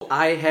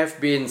I have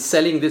been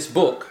selling this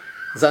book,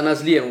 Zan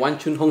Azli and Wan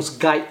Chun Hong's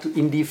Guide to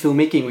Indie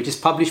Filmmaking, which is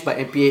published by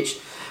MPH.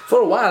 For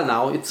a while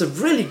now. It's a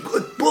really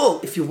good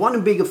book if you want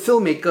to be a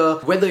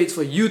filmmaker, whether it's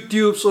for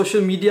YouTube,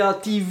 social media,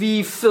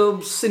 TV,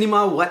 film,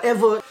 cinema,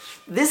 whatever.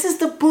 This is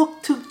the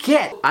book to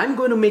get. I'm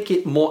going to make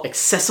it more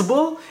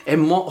accessible and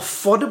more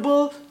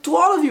affordable to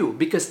all of you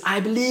because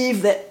I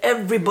believe that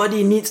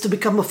everybody needs to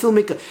become a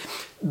filmmaker.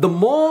 The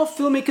more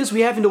filmmakers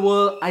we have in the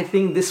world, I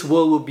think this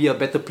world will be a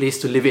better place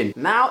to live in.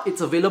 Now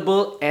it's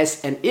available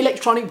as an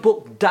electronic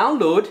book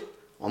download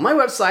on my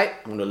website.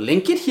 I'm going to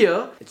link it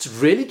here. It's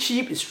really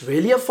cheap, it's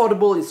really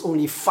affordable. It's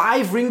only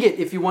 5 ringgit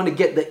if you want to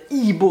get the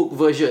ebook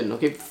version.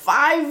 Okay,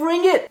 5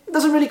 ringgit. It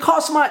doesn't really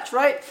cost much,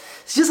 right?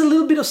 It's just a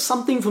little bit of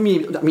something for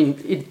me. I mean,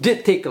 it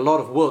did take a lot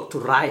of work to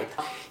write.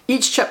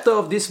 Each chapter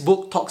of this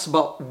book talks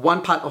about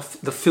one part of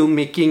the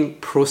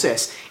filmmaking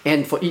process.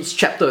 And for each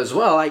chapter as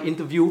well, I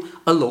interview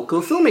a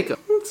local filmmaker.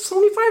 It's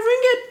only 5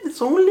 ringgit.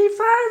 It's only 5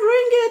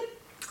 ringgit.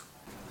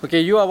 Okay,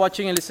 you are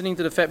watching and listening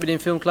to the Fat Bidin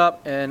Film Club,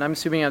 and I'm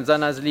assuming I'm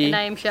Zan Azli. And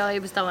I'm Shelley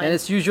Bustawan. And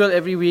as usual,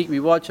 every week we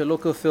watch a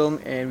local film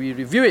and we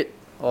review it,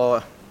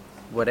 or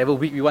whatever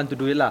week we want to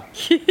do it lah.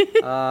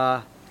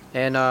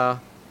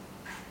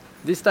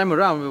 This time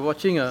around, we're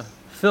watching a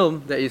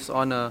film that is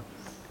on a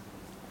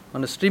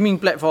streaming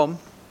platform.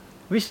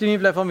 Which streaming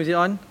platform is it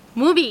on?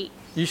 Mubi.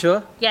 You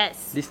sure?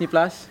 Yes. Disney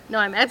Plus? No,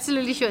 I'm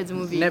absolutely sure it's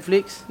Mubi.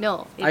 Netflix?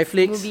 No, it's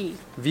iFlix? Mubi.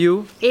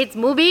 View? It's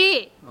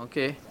Mubi.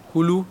 Okay.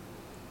 Hulu?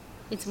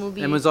 It's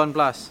Mubi. Amazon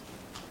Plus?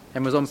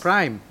 Amazon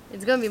Prime?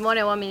 It's going to be more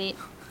than 1 minute.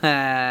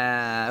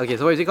 Okay,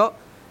 so what is it called?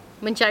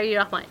 Mencari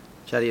Rahmat.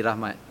 Cari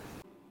Rahmat.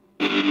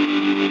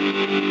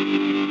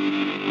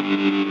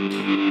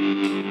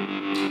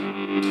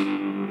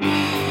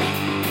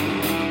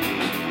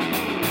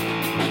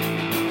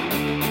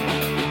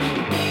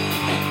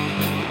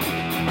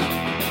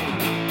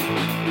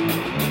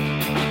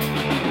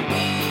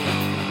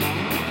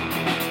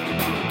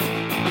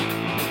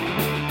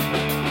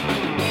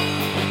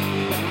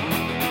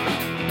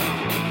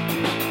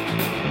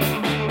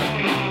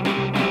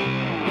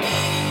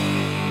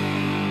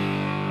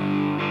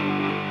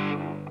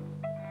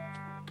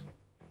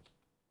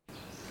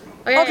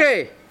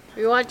 Okay.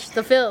 We watched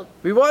the film.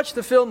 We watched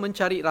the film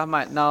Mencari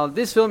Rahmat. Now,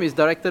 this film is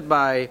directed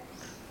by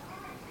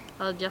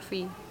Al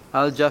Jafri.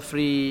 Al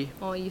Jafri.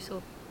 Oh,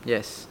 Yusof.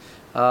 Yes.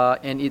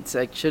 And it's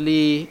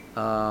actually,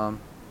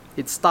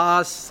 it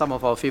stars some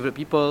of our favourite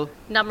people.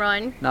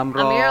 Namron.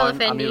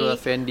 Amirul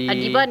Effendi.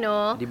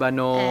 Adibano.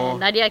 And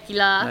Nadia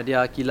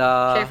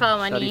Akila.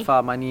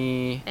 Sharifah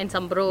Mani. And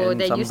some bro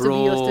that used to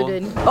be your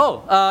student.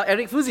 Oh,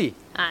 Eric Fuzi.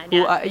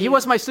 He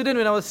was my student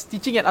when I was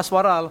teaching at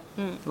Aswara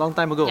a long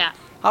time ago. Yeah.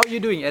 How are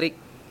you doing, Eric?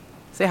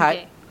 Say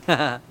hi.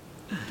 Okay.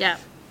 Yeah.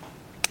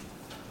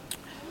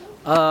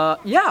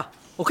 Yeah.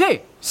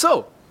 Okay.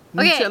 So,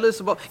 tell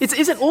us about.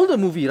 It's an older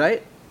movie,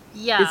 right?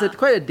 Yeah. It's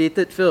quite a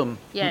dated film.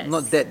 Yes.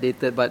 Not that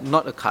dated, but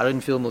not a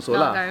current film also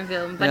Not lah. a current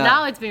film, but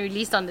now it's been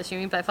released on the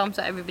streaming platform,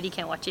 so everybody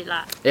can watch it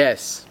lah.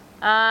 Yes.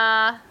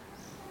 A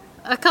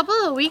couple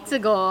of weeks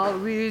ago,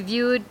 we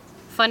reviewed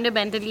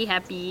Fundamentally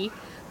Happy,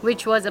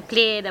 which was a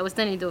play that was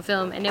turned into a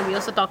film, and then we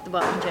also talked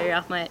about Mencari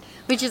Rahmat,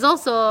 which is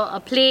also a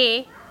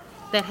play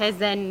that has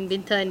then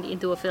been turned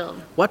into a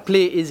film. What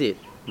play is it,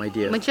 my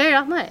dear? Mencari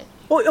Rahmat.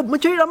 Oh,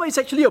 Mencari Rahmat is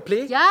actually a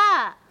play?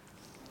 Yeah.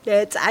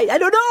 I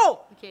don't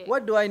know. Okay.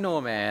 What do I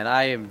know, man?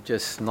 I am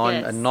just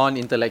a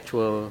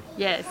non-intellectual.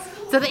 Yes.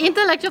 So the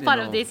intellectual part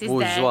of this is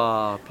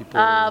bourgeois that people.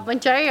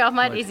 Mencari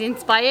Rahmat is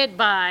inspired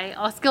by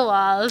Oscar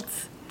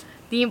Wilde's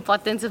The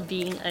Importance of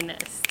Being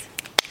Earnest.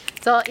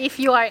 So if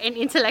you are an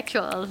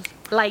intellectual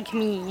like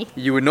me,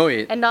 you would know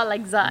it. And not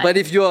like Zan. But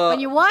if you're... when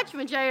you watch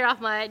Mencari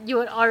Rahmat, you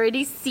would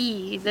already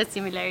see the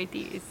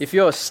similarities. If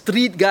you're a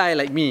street guy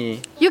like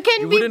me, you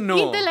can be wouldn't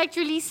know.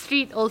 Intellectually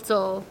street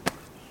also.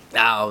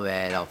 Oh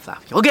man, oh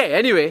fuck. Okay,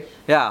 anyway.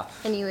 Yeah.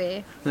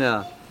 Anyway.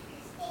 Yeah.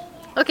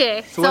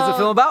 Okay. So what's the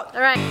film about?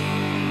 Alright.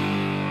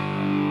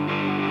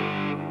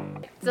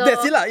 So,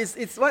 that's it lah.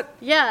 It's what?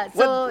 Yeah.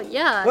 So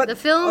what the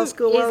film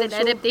Oscar is Wilde an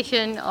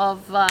adaptation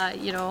of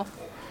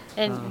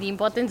and the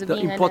importance of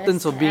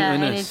being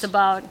earnest. And it's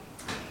about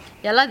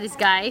this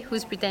guy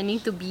who's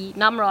pretending to be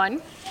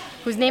Namron,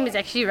 whose name is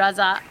actually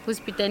Raza, who's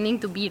pretending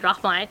to be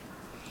Rahmat,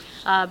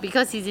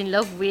 because he's in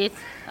love with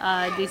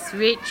this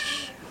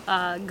rich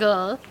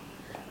girl,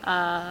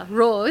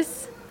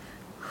 Rose,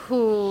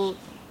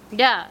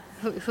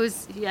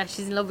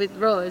 she's in love with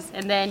Rose,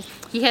 and then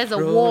he has a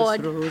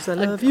ward,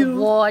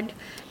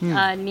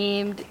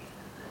 named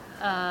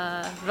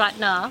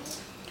Ratna.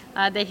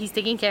 That he's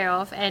taking care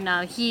of, and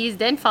he's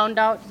then found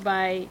out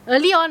by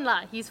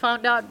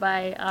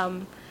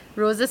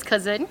Rose's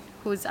cousin,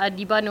 who's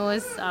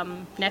Adibano's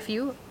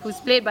nephew, who's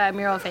played by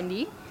Amirul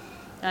Effendi,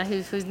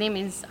 whose name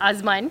is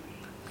Azman.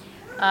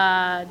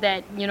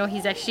 That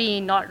he's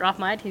actually not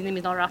Rahmat. His name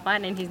is not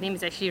Rahmat, and his name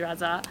is actually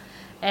Raza.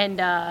 And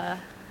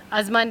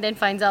Azman then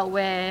finds out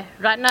where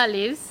Ratna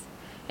lives,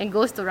 and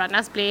goes to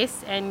Ratna's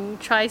place and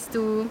tries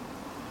to.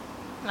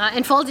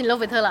 And falls in love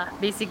with her lah,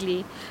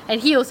 basically.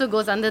 And he also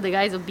goes under the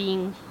guise of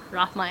being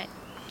Rahmat.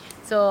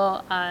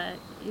 So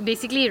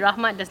basically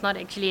Rahmat does not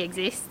actually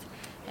exist.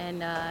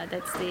 And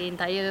that's the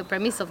entire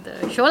premise of the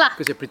show lah.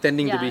 Because you're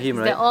pretending to be him,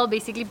 right? They're all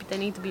basically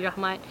pretending to be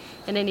Rahmat,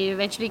 and then it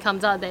eventually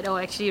comes out that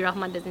actually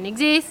Rahmat doesn't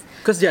exist.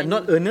 Because they are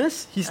not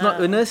earnest. He's not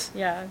earnest.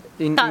 Yeah.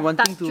 In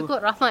wanting to.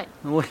 Cukup Rahmat.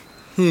 Oh.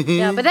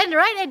 Yeah, but then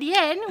right at the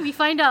end we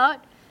find out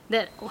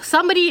that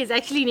somebody is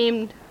actually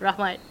named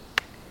Rahmat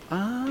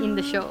in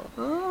the show.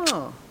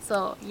 Oh.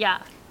 So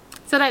yeah,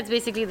 so that's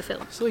basically the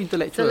film. So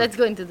intellectual. So let's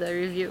go into the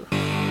review.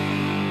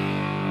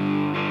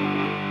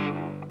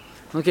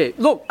 Okay,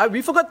 look,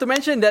 we forgot to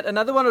mention that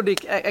another one of the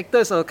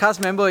actors or cast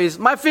member is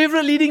my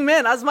favorite leading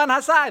man, Azman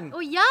Hassan.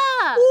 Oh yeah.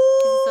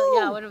 So,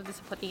 yeah, one of the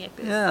supporting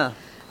actors. Yeah.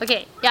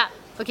 Okay, yeah.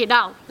 Okay,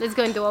 now let's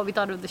go into what we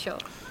thought of the show.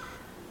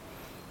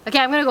 Okay,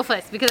 I'm gonna go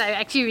first because I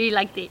actually really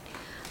liked it.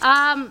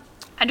 I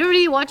don't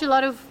really watch a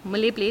lot of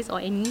Malay plays or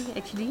any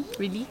actually,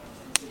 really.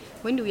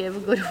 When do we ever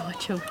go to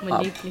watch a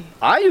Malay play?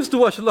 I used to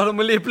watch a lot of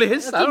Malay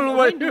plays. Okay, I don't know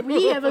when why. do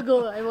we ever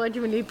go and watch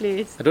Malay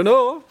plays? I don't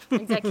know.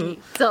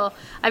 Exactly. So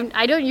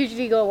I don't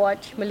usually go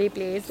watch Malay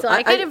plays. So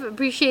I kind of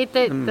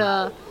appreciated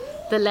the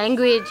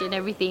language and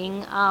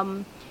everything.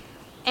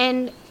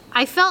 And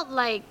I felt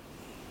like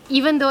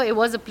even though it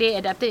was a play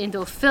adapted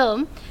into a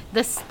film,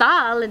 the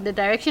style and the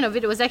direction of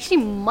it was actually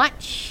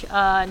much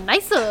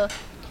nicer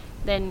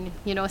than,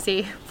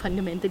 say,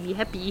 Fundamentally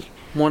Happy.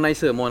 More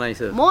nicer. More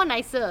nicer.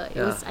 It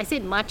Yeah. was. I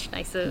said much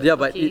nicer. Yeah,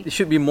 but okay. it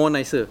should be more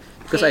nicer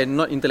because Okay. I'm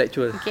not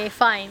intellectual. Okay,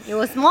 fine. It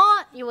was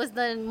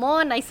the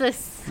more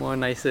nicest. More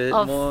nicer,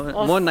 Of more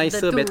the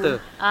nicer, two.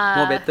 better.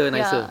 More better,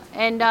 nicer.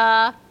 Yeah. And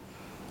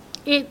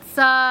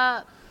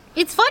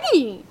it's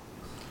funny.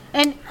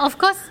 And of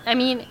course, I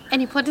mean,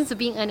 an importance of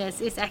being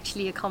earnest is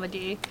actually a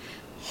comedy.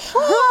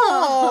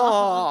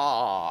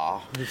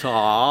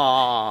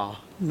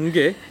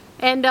 Okay.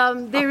 And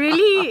they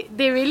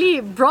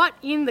really brought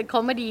in the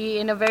comedy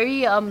in a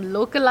very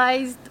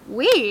localized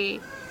way,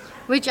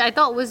 which I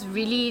thought was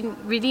really,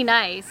 really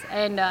nice.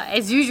 And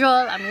as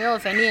usual, Amirul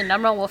Effendi and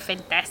Namran were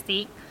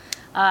fantastic.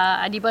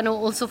 Adibano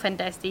also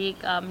fantastic.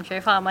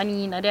 Sharifah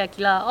Amani, Nadia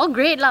Akila, all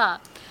great lah.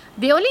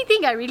 The only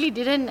thing I really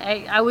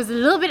I was a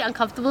little bit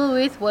uncomfortable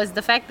with was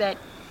the fact that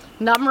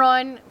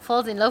Namran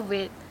falls in love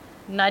with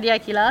Nadia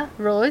Akila,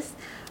 Rose,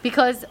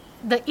 because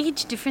the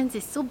age difference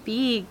is so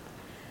big,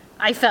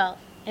 I felt.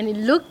 And it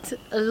looked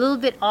a little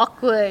bit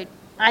awkward,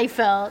 I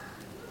felt.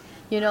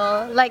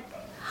 Like,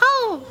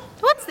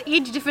 what's the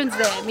age difference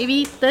there?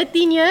 Maybe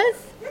 13 years?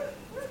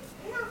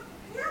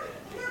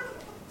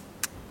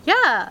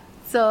 Yeah,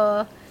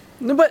 so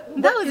No, but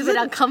that was a bit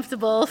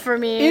uncomfortable for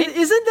me.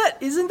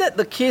 Isn't that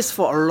the case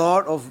for a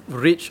lot of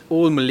rich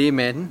old Malay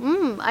men?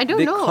 I don't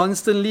They know.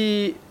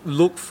 constantly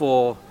look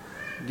for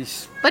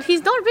this. But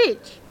he's not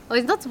rich. Or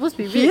he's not supposed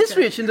to be rich. He is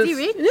rich Is he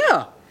rich?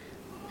 Yeah,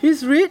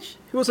 he's rich.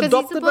 He was Because he's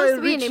adopted by supposed a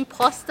to be an rich.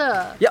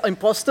 imposter. Yeah,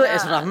 imposter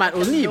as Yeah, Rahmat like a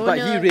only, but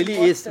he loner really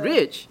is imposter.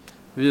 rich.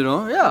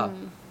 Yeah.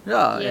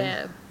 Yeah.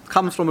 and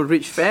comes from a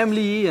rich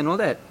family and all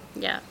that.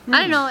 Yeah.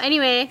 I don't know.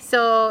 Anyway,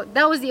 so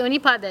that was the only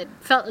part that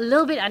felt a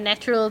little bit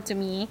unnatural to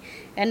me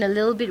and a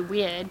little bit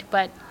weird.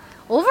 But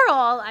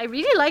overall, I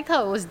really liked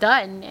how it was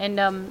done,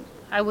 and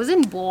I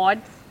wasn't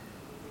bored.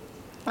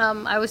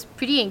 I was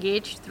pretty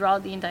engaged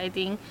throughout the entire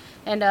thing,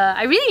 and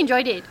I really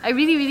enjoyed it. I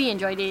really, really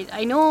enjoyed it.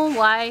 I know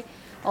why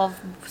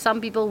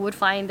some people would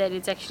find that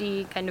it's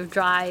actually kind of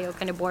dry or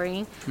kind of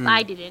boring.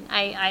 I didn't.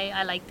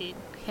 I liked it,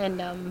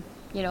 and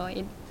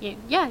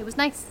it was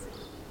nice.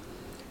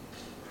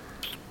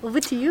 Over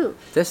to you.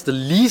 That's the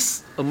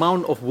least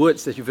amount of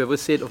words that you've ever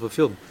said of a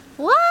film.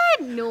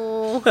 What?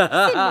 No.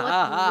 I said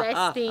not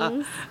less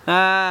things.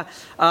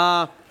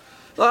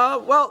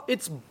 Well,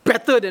 it's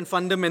better than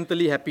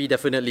Fundamentally Happy,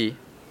 definitely.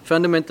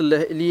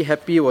 Fundamentally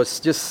Happy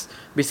was just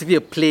basically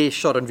a play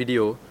shot on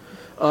video.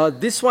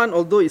 This one,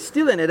 although it's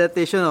still an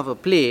adaptation of a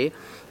play,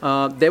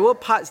 there were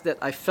parts that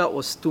I felt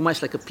was too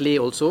much like a play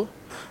also.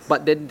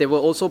 But then there were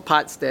also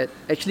parts that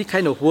actually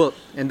kind of worked,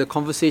 and the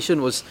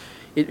conversation was,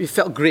 it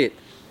felt great,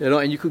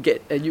 and you could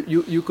get,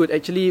 you could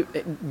actually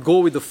go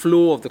with the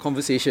flow of the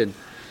conversation.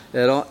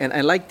 And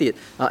I liked it,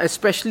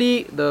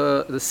 especially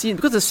the scene,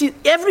 because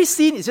every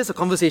scene is just a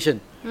conversation,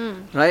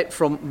 right,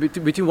 from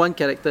between one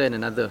character and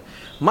another.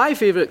 My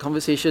favorite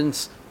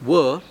conversations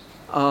were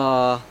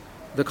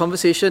the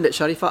conversation that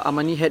Sharifah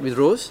Amani had with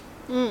Rose,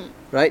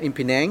 right, in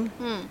Penang,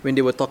 when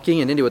they were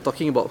talking, and then they were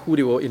talking about who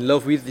they were in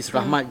love with, this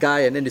Rahmat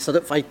guy, and then they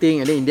started fighting,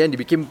 and then in the end they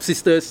became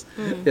sisters,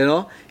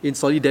 in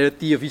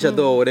solidarity of each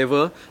other or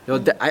whatever.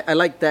 I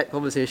like that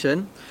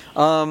conversation.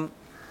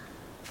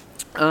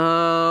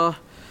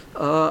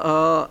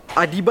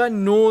 Adiban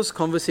Noor's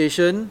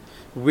conversation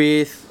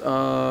with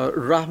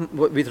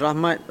Namran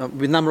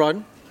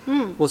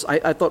was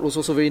I thought was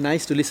also very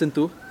nice to listen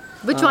to.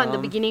 Which one? The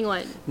beginning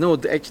one? No,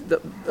 a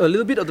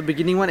little bit of the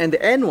beginning one and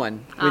the end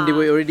one, when they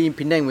were already in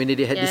Penang, when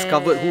they had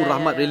discovered who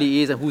Rahmat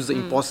really is and who's the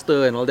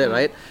imposter and all that,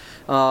 right?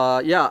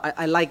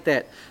 I like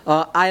that.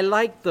 I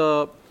like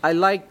the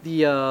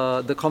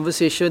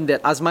conversation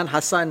that Azman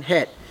Hassan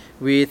had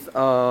with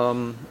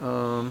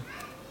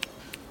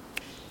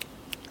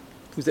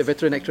who's that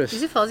veteran actress?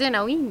 Is it Fauzia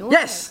Nawi? No.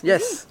 Yes.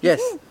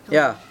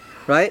 Yeah,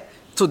 right.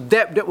 So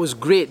that was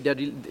great.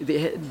 They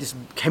had this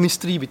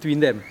chemistry between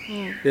them,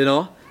 you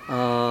know,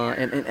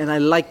 and I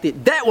liked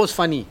it. That was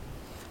funny,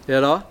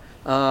 you know.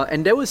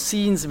 And there were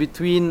scenes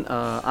between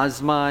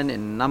Azman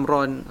and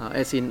Namron,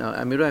 as in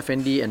Amirul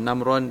Effendi and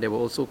Namron. They were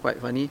also quite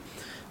funny.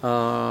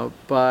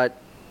 But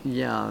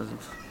yeah,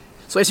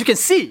 so as you can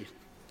see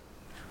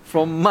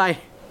from my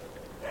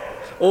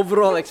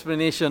overall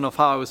explanation of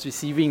how I was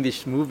receiving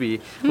this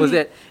movie was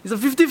that it's a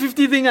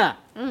 50-50 thing.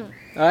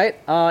 Right?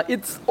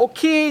 It's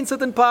okay in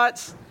certain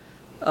parts,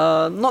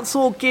 not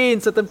so okay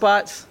in certain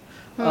parts.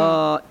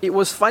 It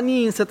was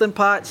funny in certain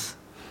parts,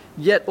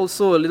 yet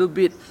also a little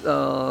bit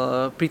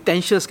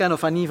pretentious kind of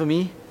funny for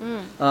me.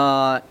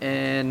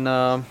 And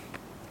I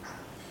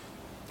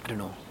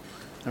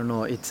don't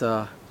know. It's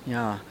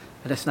yeah.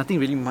 There's nothing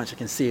really much I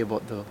can say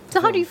about the.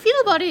 So how do you feel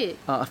about it?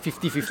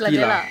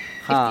 50-50 lah.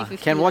 50-50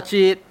 Can watch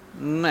it.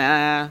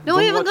 Nah. No,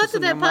 we haven't watch got to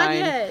it that in part mind.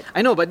 yet.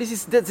 I know, but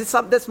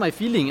that's my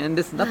feeling, and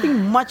there's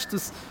nothing much to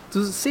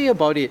say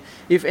about it.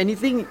 If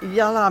anything,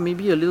 yeah lah,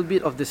 maybe a little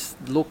bit of this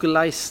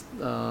localized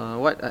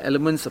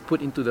elements are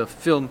put into the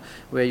film,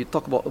 where you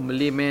talk about a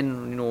Malay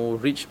man,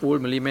 rich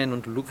old Malay man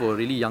want to look for a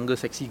really younger,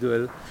 sexy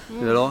girl,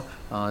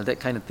 that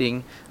kind of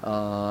thing,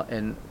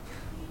 and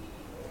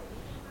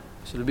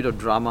there's a little bit of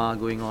drama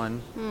going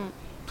on.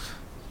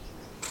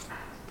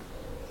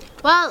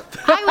 Well,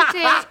 I would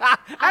say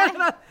I don't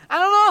know.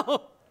 I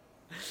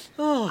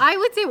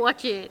would say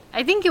watch it.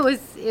 I think it was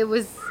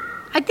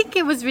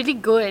really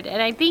good,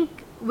 and I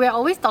think we're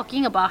always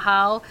talking about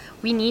how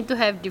we need to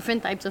have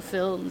different types of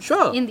films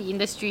in the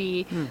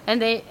industry,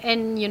 and it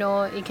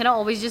cannot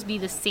always just be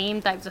the same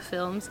types of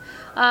films.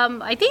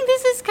 I think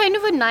this is kind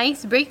of a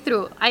nice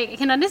breakthrough. I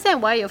can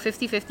understand why you're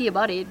 50-50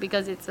 about it,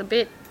 because it's a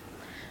bit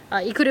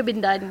it could have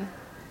been done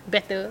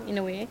better in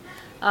a way,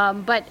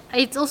 but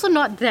it's also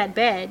not that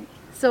bad.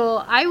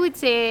 So I would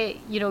say,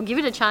 give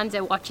it a chance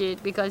and watch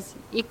it, because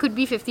it could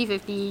be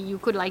 50-50. You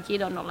could like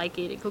it or not like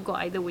it. It could go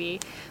either way.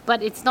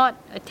 But it's not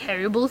a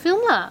terrible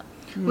film lah,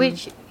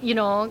 which,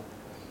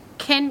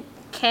 can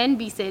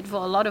be said for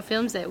a lot of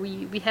films that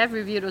we have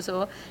reviewed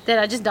also that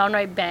are just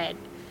downright bad.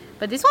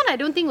 But this one I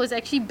don't think was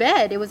actually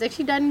bad. It was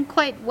actually done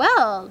quite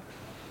well.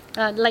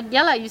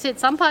 You said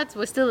some parts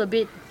were still a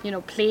bit,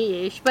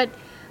 playish, but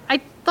I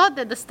thought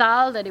that the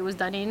style that it was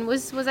done in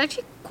was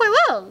actually quite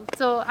well.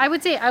 So I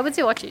would say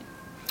watch it.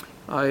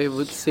 I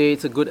would say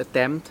it's a good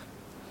attempt.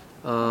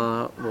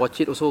 Watch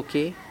it also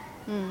okay.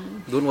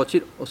 Don't watch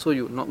it also,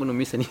 you're not going to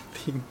miss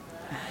anything.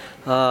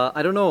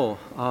 I don't know.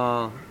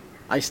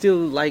 I still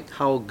like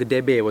how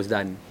Gedebe was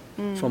done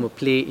from a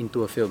play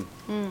into a film.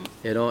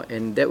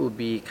 And that would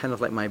be kind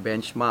of like my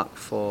benchmark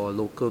for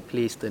local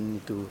plays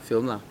turned into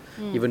film lah.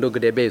 Even though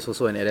Gedebe is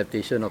also an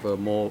adaptation of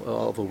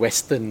a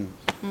Western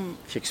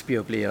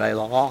Shakespeare play, right?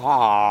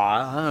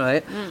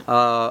 Right?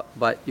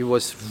 But it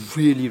was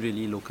really,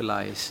 really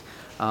localized.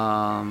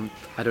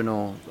 I don't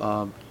know.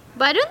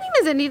 But I don't think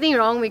there's anything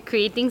wrong with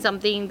creating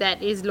something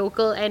that is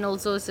local and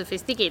also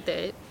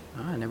sophisticated.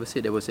 I never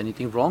said there was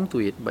anything wrong to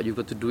it, but you've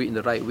got to do it in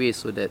the right way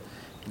so that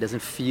it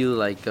doesn't feel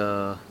like,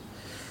 to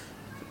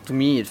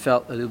me, it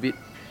felt a little bit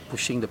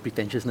pushing the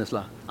pretentiousness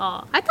lah.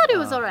 Oh, I thought it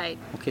was alright.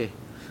 Okay.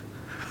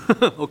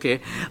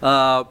 Okay.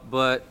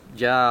 But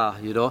yeah,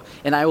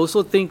 and I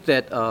also think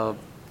that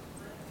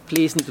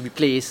plays need to be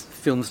plays,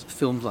 films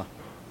lah.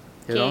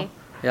 You know?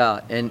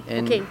 Yeah, and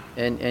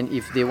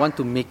if they want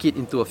to make it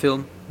into a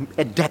film,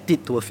 adapt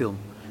it to a film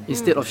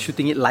instead of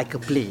shooting it like a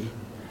play.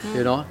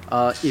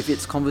 If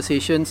it's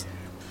conversations,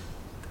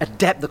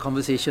 adapt the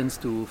conversations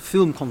to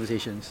film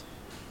conversations.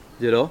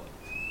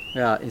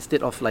 Yeah,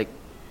 instead of like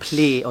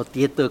play or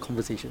theater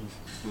conversations.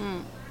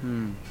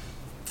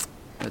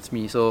 That's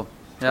me. So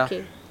yeah.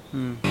 Okay.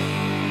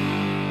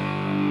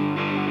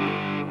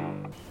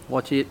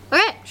 Watch it.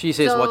 Okay. She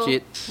says watch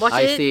it.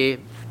 I say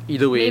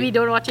either way. Maybe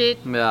don't watch it.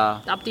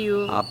 Yeah. Up to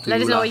you.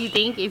 Let us know what you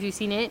think if you've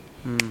seen it.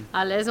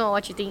 Let us know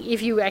what you think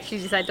if you actually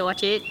decide to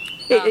watch it.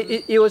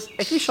 It was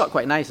actually shot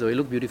quite nice though. It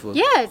looked beautiful.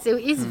 Yes, it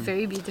is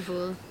very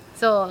beautiful.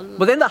 So.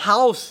 But then the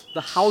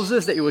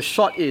houses that it was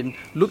shot in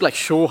looked like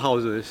show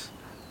houses,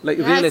 like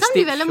real estate some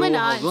development show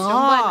houses.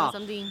 or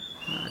something.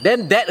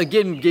 Then that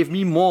again gave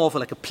me more of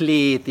like a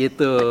play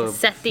theater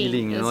setting.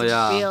 feeling. It's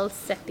a real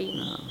setting.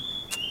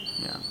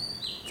 Yeah.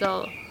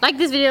 So like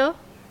this video,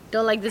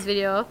 don't like this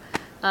video.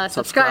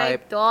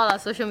 Subscribe to all our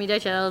social media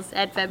channels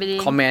at Fabidin.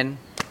 Comment.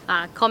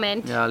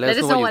 Comment. Yeah, let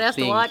us know what else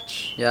think. to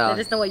watch. Yeah. Let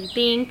us know what you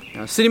think.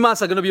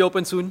 Cinemas are going to be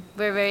open soon.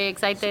 We're very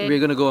excited. We're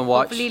going to go and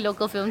watch. Hopefully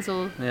local films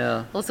will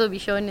also be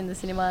shown in the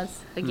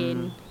cinemas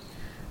again.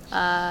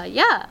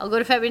 I'll go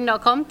to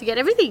fabidin.com to get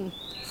everything.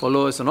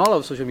 Follow us on all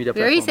our social media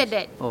platforms. We already said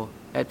that. Oh,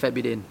 at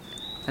Fabidin.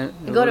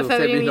 Go to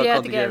Fabidin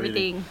Media to get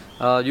everything.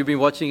 You've been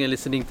watching and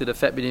listening to the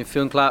Fabidin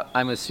Film Club.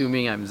 I'm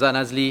assuming I'm Zan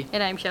Azli.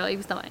 And I'm Cheryl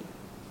Ibstaman.